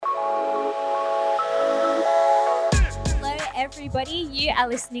everybody. You are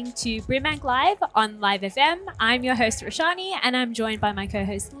listening to Brimbank Live on Live FM. I'm your host, Roshani, and I'm joined by my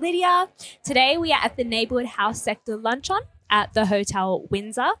co-host, Lydia. Today, we are at the Neighbourhood House Sector Luncheon at the Hotel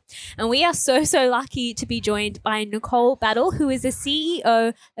Windsor. And we are so lucky to be joined by Nicole Battle, who is the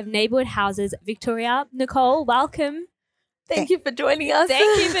CEO of Neighbourhood Houses Victoria. Nicole, welcome. Thank you for joining us.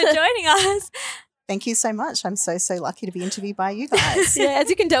 Thank you for joining us. Thank you so much. I'm so lucky to be interviewed by you guys. Yeah, as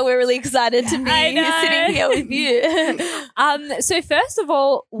you can tell, we're really excited to be sitting here with you. So first of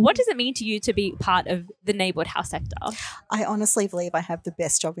all, what does it mean to you to be part of the neighbourhood house sector? I honestly believe I have the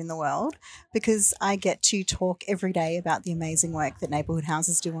best job in the world because I get to talk every day about the amazing work that neighbourhood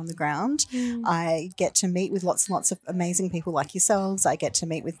houses do on the ground. I get to meet with lots and lots of amazing people like yourselves. I get to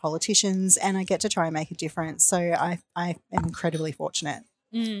meet with politicians and I get to try and make a difference. So I am incredibly fortunate.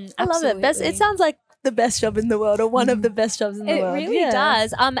 I love it. It sounds like the best job in the world, or one of the best jobs in the world. It really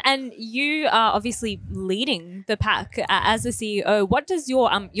does. And you are obviously leading the pack as a CEO. What does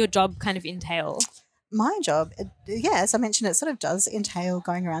your job kind of entail? My job, as I mentioned, it sort of does entail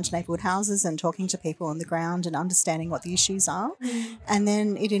going around to neighbourhood houses and talking to people on the ground and understanding what the issues are. And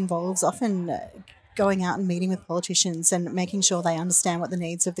then it involves often going out and meeting with politicians and making sure they understand what the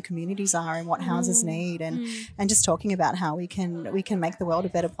needs of the communities are and what houses need and just talking about how we can make the world a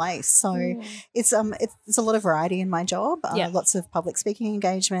better place. So it's a lot of variety in my job, lots of public speaking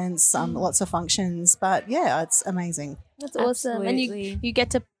engagements, lots of functions, but yeah, it's amazing. That's awesome. Absolutely. And you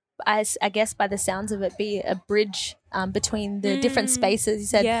get to, I guess by the sounds of it, be a bridge between the different spaces. You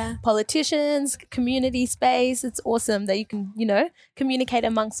said politicians, community space. It's awesome that you can, communicate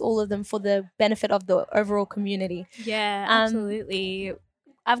amongst all of them for the benefit of the overall community. Yeah, absolutely.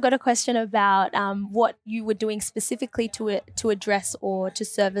 I've got a question about what you were doing specifically to address or to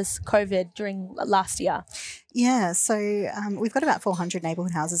service COVID during last year. Yeah, so we've got about 400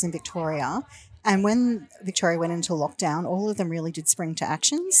 neighbourhood houses in Victoria. And when Victoria went into lockdown, all of them really did spring to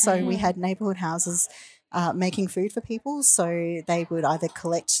action. So we had neighbourhood houses making food for people. So they would either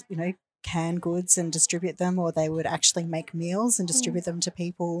collect, canned goods and distribute them, or they would actually make meals and distribute them to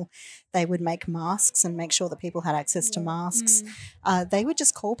people. They would make masks and make sure that people had access to masks. They would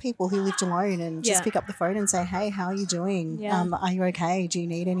just call people who lived alone and just pick up the phone and say, hey, how are you doing? Are you okay? Do you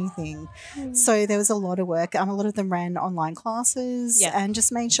need anything? So there was a lot of work. A lot of them ran online classes and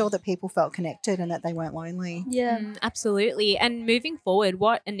just made sure that people felt connected and that they weren't lonely. Absolutely. And moving forward,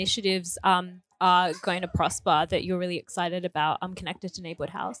 what initiatives are going to prosper that you're really excited about connected to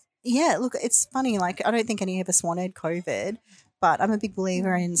Neighbourhood House? Yeah, look, it's funny. I don't think any of us wanted COVID, but I'm a big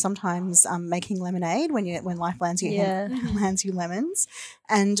believer in sometimes making lemonade when life lands you lands you lemons.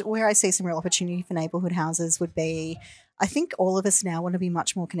 And where I see some real opportunity for neighbourhood houses would be, I think all of us now want to be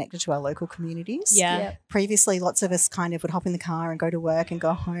much more connected to our local communities. Previously, lots of us kind of would hop in the car and go to work and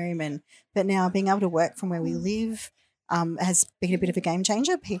go home, but now being able to work from where we live has been a bit of a game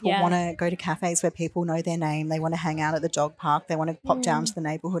changer. People want to go to cafes where people know their name. They want to hang out at the dog park. They want to pop down to the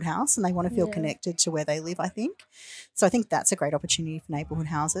neighbourhood house and they want to feel connected to where they live, I think. So I think that's a great opportunity for neighbourhood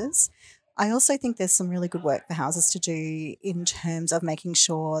houses. I also think there's some really good work for houses to do in terms of making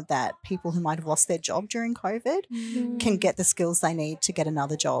sure that people who might have lost their job during COVID can get the skills they need to get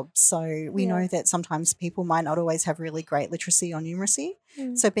another job. So we know that sometimes people might not always have really great literacy or numeracy.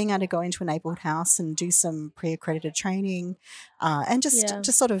 So being able to go into a neighbourhood house and do some pre-accredited training and just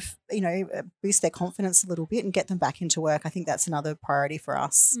sort of, boost their confidence a little bit and get them back into work, I think that's another priority for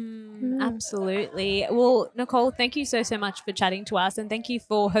us. Absolutely. Well, Nicole, thank you so much for chatting to us and thank you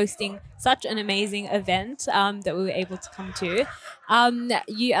for hosting such an amazing event that we were able to come to.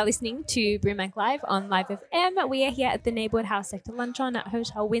 You are listening to Brimbank Live on Live FM. We are here at the Neighbourhood House Sector Luncheon at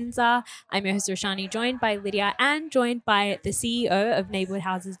Hotel Windsor. I'm your host, Roshani, joined by Lydia and joined by the CEO of Neighbourhood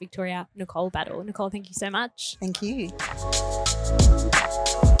Houses Victoria, Nicole Battle. Nicole, thank you so much. Thank you.